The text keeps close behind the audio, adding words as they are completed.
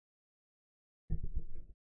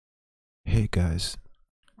Hey guys,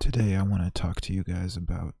 today I want to talk to you guys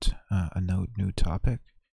about a new topic.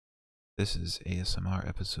 This is ASMR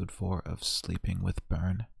episode 4 of Sleeping with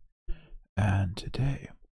Burn, and today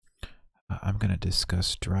I'm going to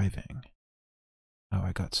discuss driving, how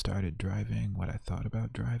I got started driving, what I thought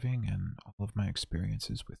about driving, and all of my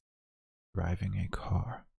experiences with driving a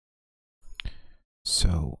car.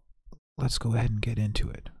 So let's go ahead and get into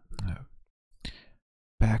it.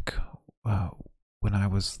 Back when I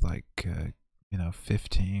was like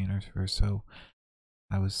 15 or so,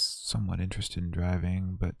 I was somewhat interested in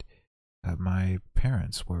driving, but my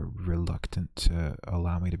parents were reluctant to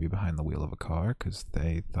allow me to be behind the wheel of a car because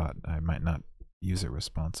they thought I might not use it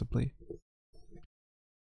responsibly.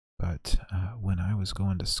 But when I was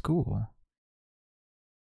going to school,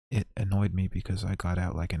 it annoyed me because I got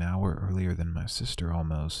out like an hour earlier than my sister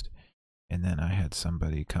almost, and then I had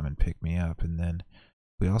somebody come and pick me up, and then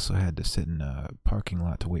we also had to sit in a parking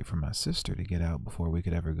lot to wait for my sister to get out before we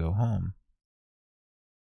could ever go home.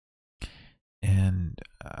 And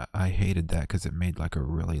I hated that because it made like a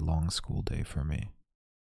really long school day for me.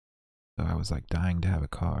 So I was like dying to have a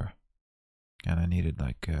car, and I needed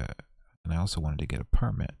and I also wanted to get a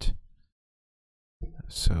permit.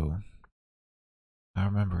 So I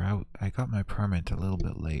remember I got my permit a little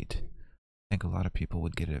bit late. I think a lot of people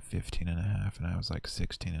would get it at 15 and a half, and I was like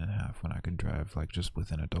 16 and a half when I could drive like just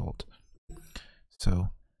with an adult. So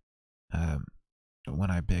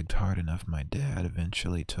when I begged hard enough, my dad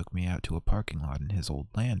eventually took me out to a parking lot in his old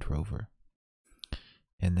Land Rover.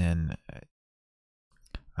 And then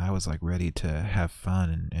I was like ready to have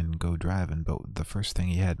fun and go driving, but the first thing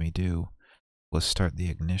he had me do was start the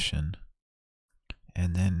ignition.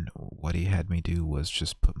 And then what he had me do was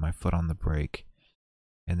just put my foot on the brake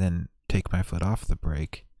and then take my foot off the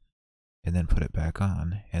brake and then put it back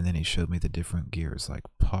on. And then he showed me the different gears like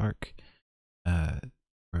park,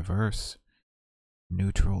 reverse,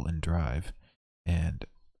 neutral, and drive. And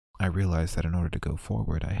I realized that in order to go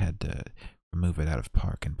forward, I had to remove it out of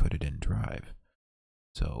park and put it in drive.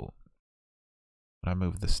 So when I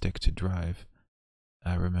moved the stick to drive,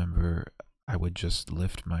 I remember I would just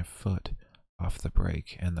lift my foot off the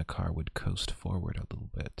brake and the car would coast forward a little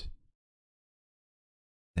bit.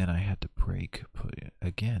 Then I had to brake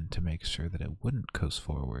again to make sure that it wouldn't coast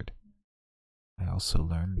forward. I also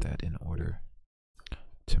learned that in order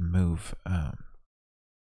to move, that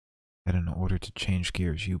in order to change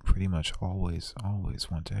gears, you pretty much always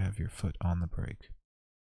want to have your foot on the brake.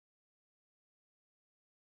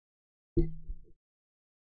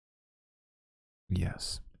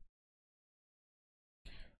 Yes.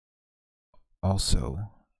 Also,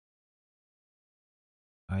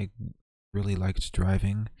 I really liked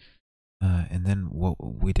driving, and then what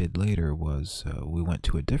we did later was we went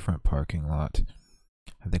to a different parking lot.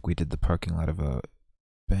 I think we did the parking lot of a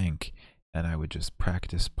bank, and I would just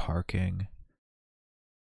practice parking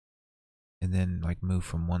and then like move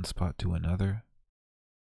from one spot to another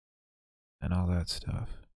and all that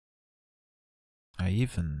stuff. I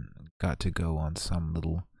even got to go on some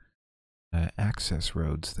little access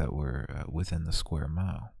roads that were within the square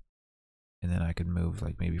mile, and then I could move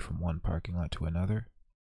like maybe from one parking lot to another.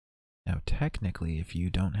 Now technically, if you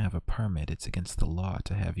don't have a permit, it's against the law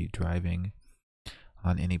to have you driving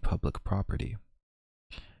on any public property.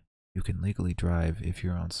 You can legally drive if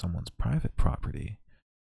you're on someone's private property,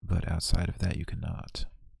 but outside of that you cannot.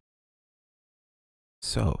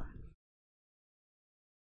 So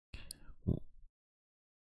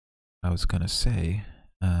I was gonna say,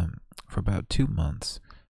 for about 2 months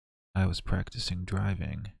I was practicing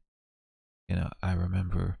driving. I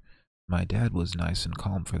remember my dad was nice and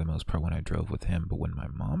calm for the most part when I drove with him, but when my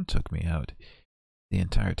mom took me out, the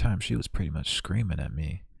entire time she was pretty much screaming at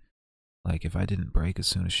me. Like if I didn't brake as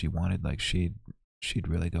soon as she wanted, like she'd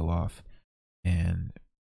really go off. And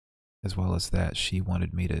as well as that, she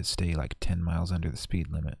wanted me to stay like 10 miles under the speed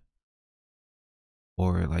limit.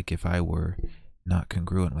 Or like if I were not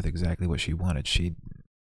congruent with exactly what she wanted, she'd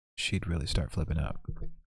really start flipping out.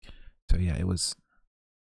 So yeah, it was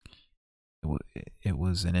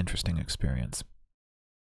an interesting experience.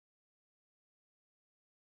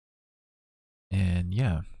 And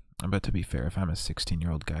yeah, but to be fair, if I'm a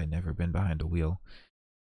 16-year-old guy, never been behind a wheel,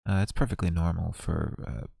 it's perfectly normal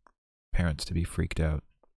for parents to be freaked out.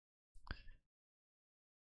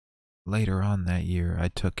 Later on that year, I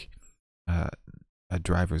took a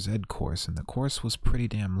driver's ed course, and the course was pretty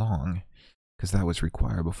damn long because that was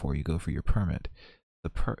required before you go for your permit.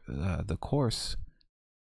 The course,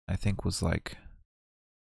 I think, was like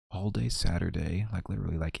all day Saturday, like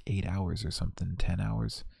literally like 8 hours or something, 10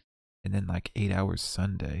 hours, and then like 8 hours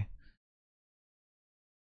Sunday.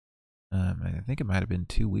 I think it might have been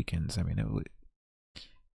 2 weekends. I mean,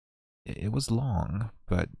 it was long,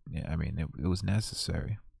 but yeah, I mean, it was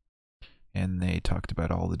necessary. And they talked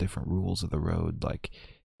about all the different rules of the road, like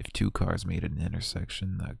if two cars meet at an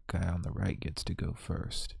intersection, the guy on the right gets to go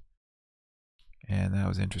first. And that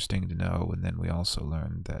was interesting to know. And then we also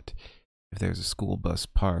learned that if there's a school bus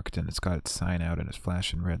parked and it's got its sign out and it's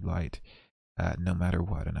flashing red light, no matter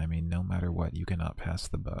what, and I mean no matter what, you cannot pass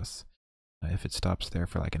the bus. If it stops there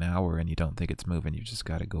for like an hour and you don't think it's moving, you just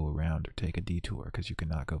got to go around or take a detour because you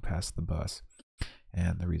cannot go past the bus.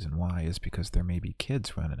 And the reason why is because there may be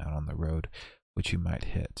kids running out on the road, which you might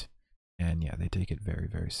hit. And yeah, they take it very,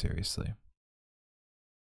 very seriously.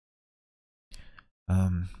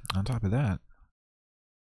 On top of that,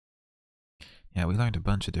 yeah, we learned a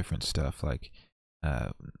bunch of different stuff, like,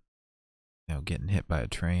 getting hit by a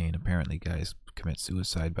train. Apparently, guys commit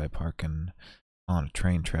suicide by parking on a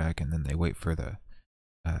train track, and then they wait for the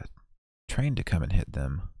train to come and hit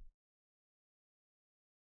them.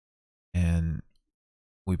 And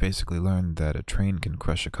we basically learned that a train can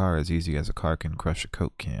crush a car as easy as a car can crush a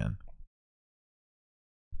Coke can.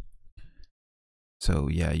 So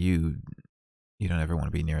yeah, you don't ever want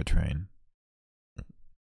to be near a train.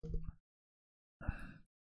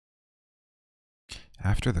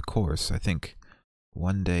 After the course, I think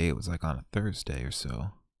one day, it was like on a Thursday or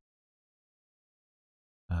so,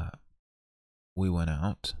 we went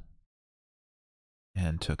out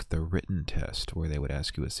and took the written test where they would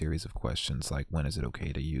ask you a series of questions like, when is it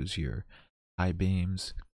okay to use your high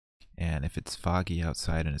beams? And if it's foggy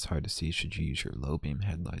outside and it's hard to see, should you use your low beam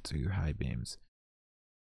headlights or your high beams?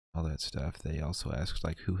 All that stuff. They also asked,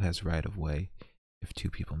 like, who has right of way if two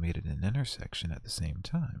people meet at an intersection at the same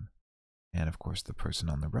time? And of course, the person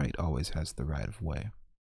on the right always has the right of way.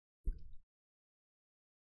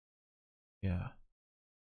 Yeah.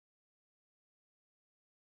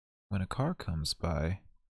 When a car comes by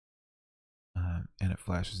and it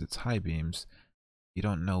flashes its high beams, you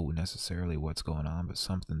don't know necessarily what's going on, but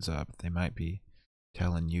something's up. They might be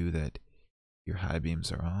telling you that your high beams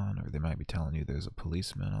are on, or they might be telling you there's a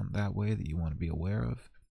policeman on that way that you want to be aware of.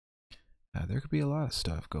 There could be a lot of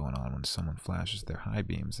stuff going on when someone flashes their high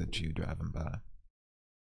beams at you driving by.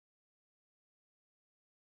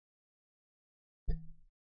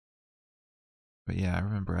 But yeah, I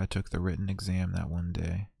remember I took the written exam that one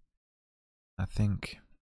day. I think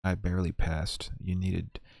I barely passed. You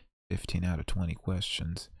needed 15 out of 20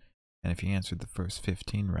 questions. And if you answered the first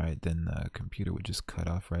 15 right, then the computer would just cut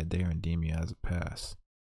off right there and deem you as a pass.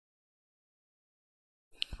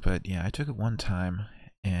 But yeah, I took it one time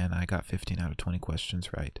and I got 15 out of 20 questions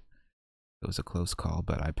right. It was a close call,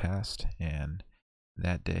 but I passed. And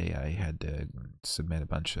that day I had to submit a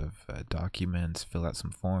bunch of documents, fill out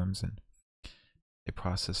some forms, and they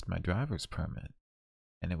processed my driver's permit.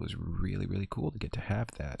 And it was really, really cool to get to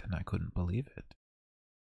have that, and I couldn't believe it.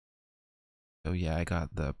 So yeah, I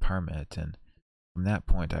got the permit, and from that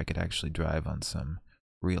point I could actually drive on some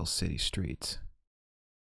real city streets.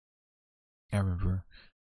 I remember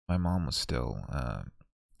my mom was still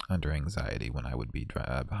under anxiety when I would be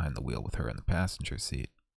behind the wheel with her in the passenger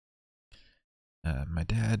seat. My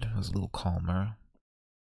dad was a little calmer.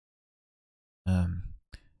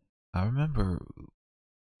 I remember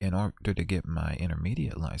in order to get my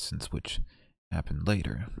intermediate license, which happened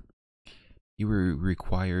later, you were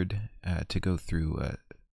required to go through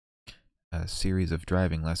a series of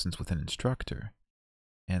driving lessons with an instructor.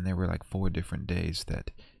 And there were like 4 different days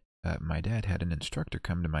that my dad had an instructor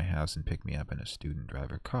come to my house and pick me up in a student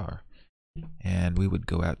driver car. And we would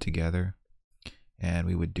go out together and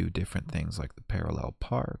we would do different things like the parallel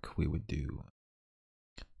park. We would do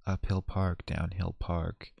uphill park, downhill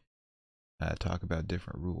park, talk about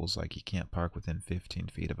different rules like you can't park within 15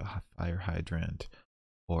 feet of a fire hydrant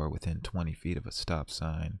or within 20 feet of a stop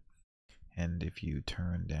sign. And if you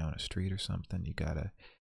turn down a street or something, you gotta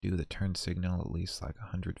do the turn signal at least like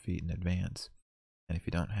 100 feet in advance. And if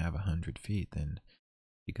you don't have 100 feet, then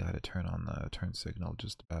you gotta turn on the turn signal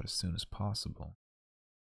just about as soon as possible.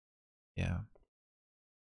 Yeah.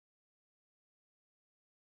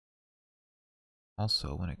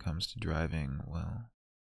 Also, when it comes to driving, well,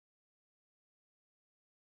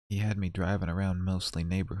 he had me driving around mostly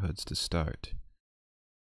neighborhoods to start.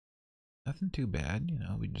 Nothing too bad,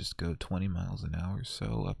 we'd just go 20 miles an hour or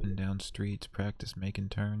so up and down streets, practice making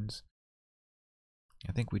turns.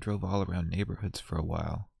 I think we drove all around neighborhoods for a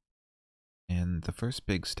while. And the first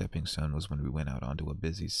big stepping stone was when we went out onto a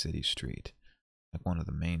busy city street, like one of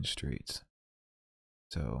the main streets.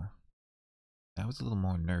 So that was a little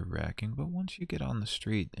more nerve-wracking, but once you get on the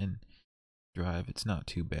street and drive, it's not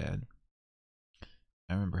too bad.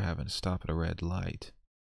 I remember having to stop at a red light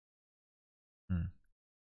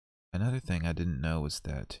Another thing I didn't know was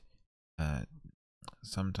that uh,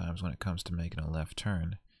 sometimes when it comes to making a left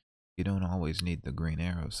turn, you don't always need the green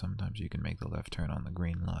arrow. Sometimes you can make the left turn on the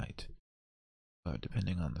green light. But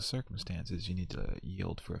depending on the circumstances, you need to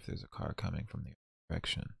yield for if there's a car coming from the other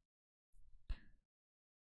direction.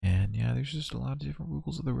 And yeah, there's just a lot of different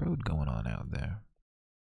rules of the road going on out there.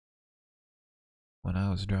 When I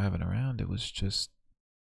was driving around, it was just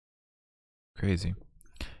crazy.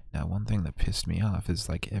 Now, one thing that pissed me off is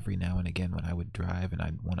like every now and again when I would drive and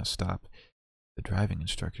I'd want to stop, the driving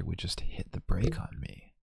instructor would just hit the brake on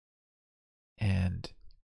me. And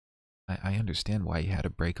I understand why he had a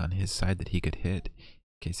brake on his side that he could hit in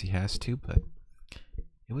case he has to, but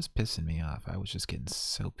it was pissing me off. I was just getting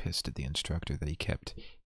so pissed at the instructor that he kept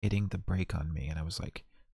hitting the brake on me, and I was like,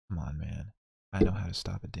 come on, man. I know how to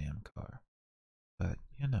stop a damn car. But,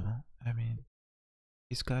 you know, I mean,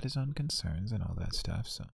 he's got his own concerns and all that stuff,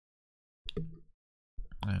 so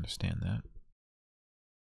I understand that.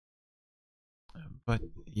 But,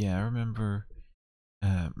 yeah, I remember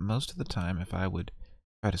most of the time if I would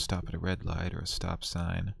try to stop at a red light or a stop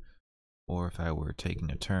sign, or if I were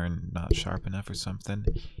taking a turn not sharp enough or something,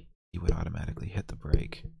 he would automatically hit the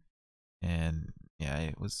brake. And yeah,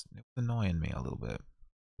 it was annoying me a little bit.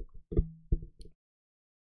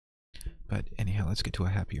 But anyhow, let's get to a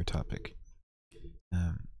happier topic.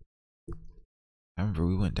 I remember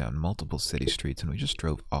we went down multiple city streets and we just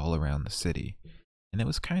drove all around the city. And it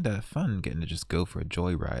was kind of fun getting to just go for a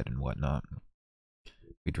joyride and whatnot.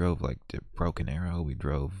 We drove like to Broken Arrow, we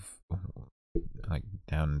drove like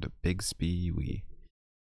down to Bixby, we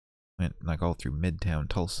went like all through Midtown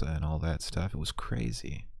Tulsa and all that stuff. It was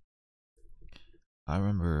crazy. I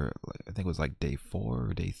remember, I think it was like day 4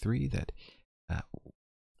 or day 3 that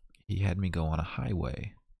he had me go on a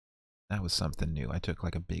highway. That was something new. I took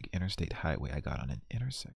like a big interstate highway. I got on an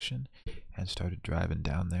intersection and started driving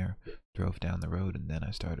down there, drove down the road, and then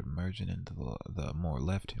I started merging into the more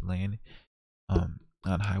left lane. On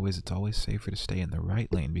highways, it's always safer to stay in the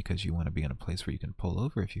right lane because you want to be in a place where you can pull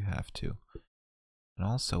over if you have to. And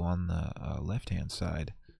also on the left-hand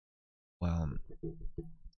side, well,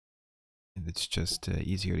 it's just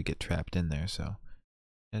easier to get trapped in there, so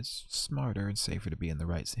it's smarter and safer to be in the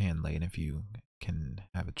right-hand lane if you can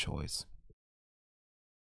have a choice.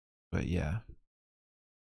 But yeah.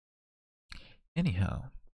 Anyhow,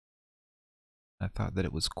 I thought that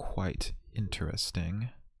it was quite interesting.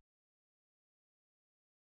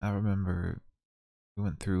 I remember we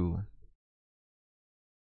went through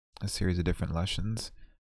a series of different lessons.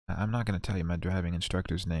 I'm not going to tell you my driving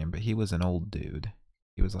instructor's name, but he was an old dude.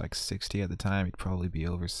 He was like 60 at the time. He'd probably be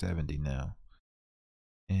over 70 now.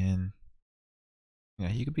 And yeah,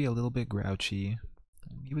 he could be a little bit grouchy.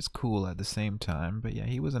 He was cool at the same time, but yeah,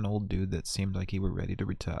 he was an old dude that seemed like he were ready to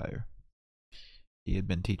retire. He had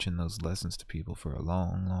been teaching those lessons to people for a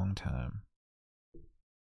long, long time.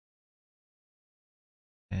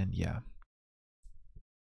 And yeah.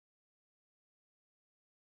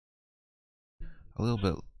 A little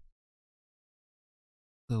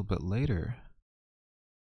bit later,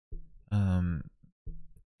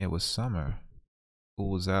 it was summer. School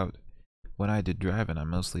was out. When I did driving, I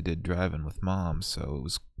mostly did driving with mom, so it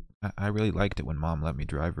was I really liked it when mom let me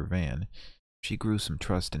drive her van. She grew some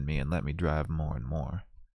trust in me and let me drive more and more.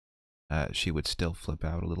 She would still flip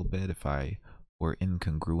out a little bit if I were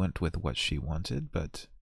incongruent with what she wanted, but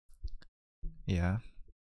yeah.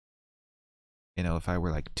 You know, if I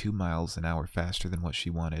were like 2 miles an hour faster than what she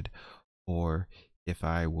wanted, or if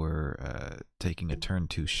I were taking a turn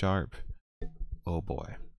too sharp, oh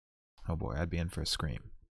boy, I'd be in for a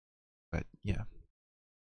scream. But yeah.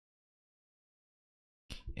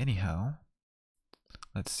 Anyhow,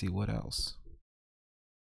 let's see what else.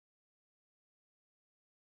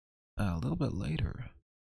 A little bit later,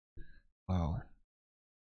 well,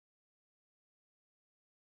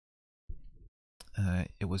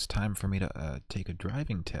 it was time for me to take a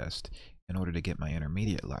driving test in order to get my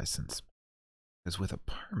intermediate license. Because with a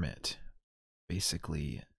permit,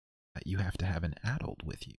 basically, you have to have an adult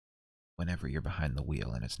with you whenever you're behind the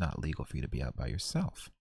wheel, and it's not legal for you to be out by yourself.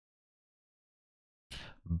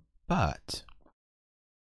 But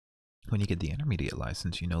when you get the intermediate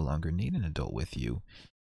license, you no longer need an adult with you.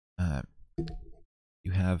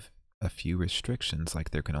 You have a few restrictions,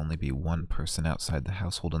 like there can only be one person outside the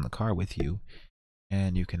household in the car with you,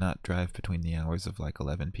 and you cannot drive between the hours of like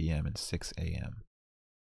 11 p.m. and 6 a.m.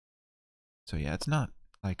 So yeah, it's not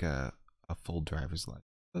like a full driver's license,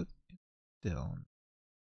 but still,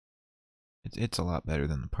 it's a lot better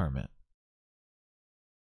than the permit.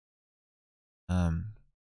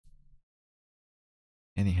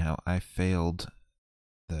 Anyhow, I failed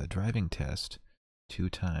the driving test 2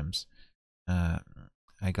 times. Uh,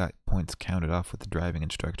 I got points counted off with the driving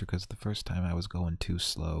instructor because the first time I was going too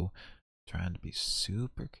slow, trying to be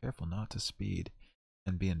super careful not to speed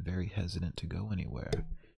and being very hesitant to go anywhere.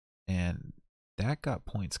 And that got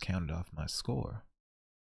points counted off my score.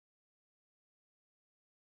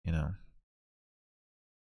 You know,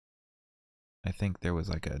 I think there was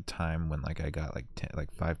like a time when like I got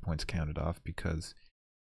like 5 points counted off because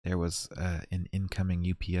there was an incoming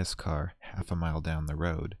UPS car half a mile down the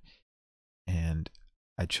road, and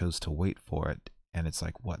I chose to wait for it. And it's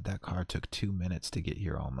like, what? That car took 2 minutes to get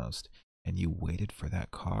here almost, and you waited for that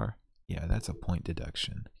car? Yeah, that's a point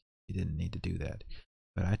deduction. You didn't need to do that.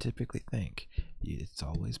 But I typically think it's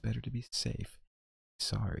always better to be safe.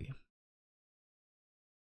 Sorry.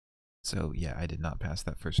 So yeah, I did not pass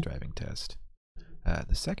that first driving test.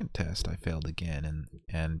 The second test I failed again,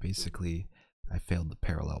 and basically I failed the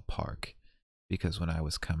parallel park because when I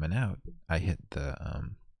was coming out, I hit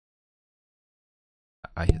the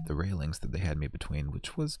railings that they had me between,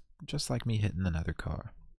 which was just like me hitting another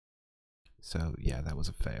car. So yeah, that was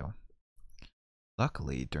a fail.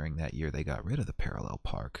 Luckily, during that year they got rid of the parallel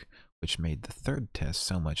park, which made the third test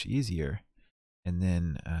so much easier. And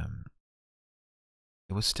then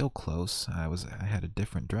it was still close. I had a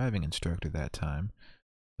different driving instructor that time,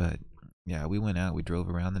 but yeah, we went out, we drove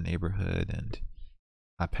around the neighborhood, and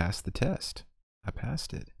I passed the test. I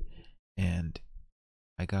passed it, and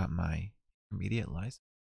I got my intermediate license.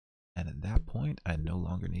 And at that point, I no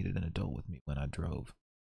longer needed an adult with me when I drove.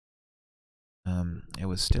 It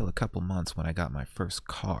was still a couple months when I got my first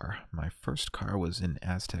car. My first car was an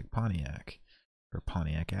Aztec Pontiac, or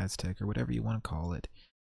Pontiac Aztec, or whatever you want to call it.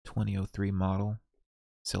 2003 model,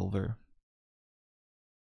 silver.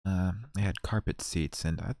 It had carpet seats,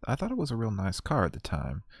 and I thought it was a real nice car at the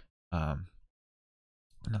time. Not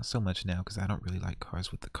so much now because I don't really like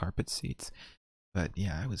cars with the carpet seats. But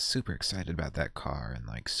yeah, I was super excited about that car and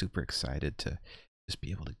like super excited to just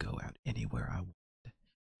be able to go out anywhere I wanted.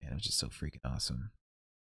 And it was just so freaking awesome.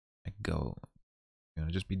 I could go,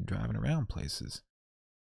 just be driving around places.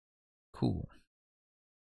 Cool.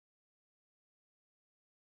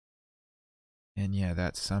 And yeah,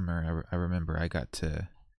 that summer, I remember I got to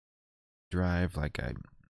drive, like I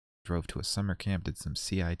drove to a summer camp, did some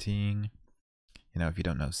CITing. If you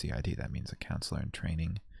don't know CIT, that means a counselor in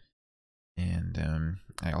training. And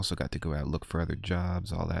I also got to go out, look for other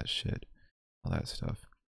jobs, all that shit, all that stuff.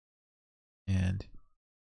 And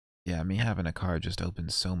yeah, me having a car just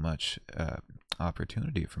opened so much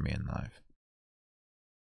opportunity for me in life.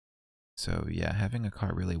 So yeah, having a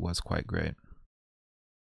car really was quite great.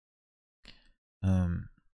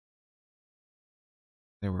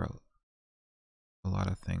 There were a lot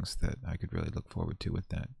of things that I could really look forward to with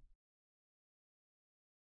that.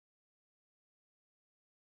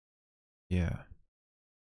 Yeah.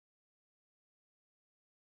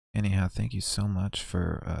 Anyhow, thank you so much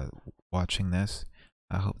for watching this.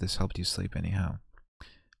 I hope this helped you sleep anyhow.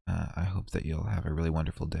 I hope that you'll have a really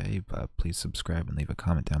wonderful day. Please subscribe and leave a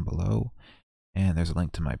comment down below. And there's a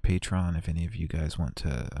link to my Patreon. If any of you guys want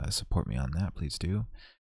to support me on that, please do.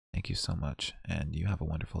 Thank you so much, and you have a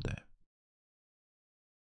wonderful day.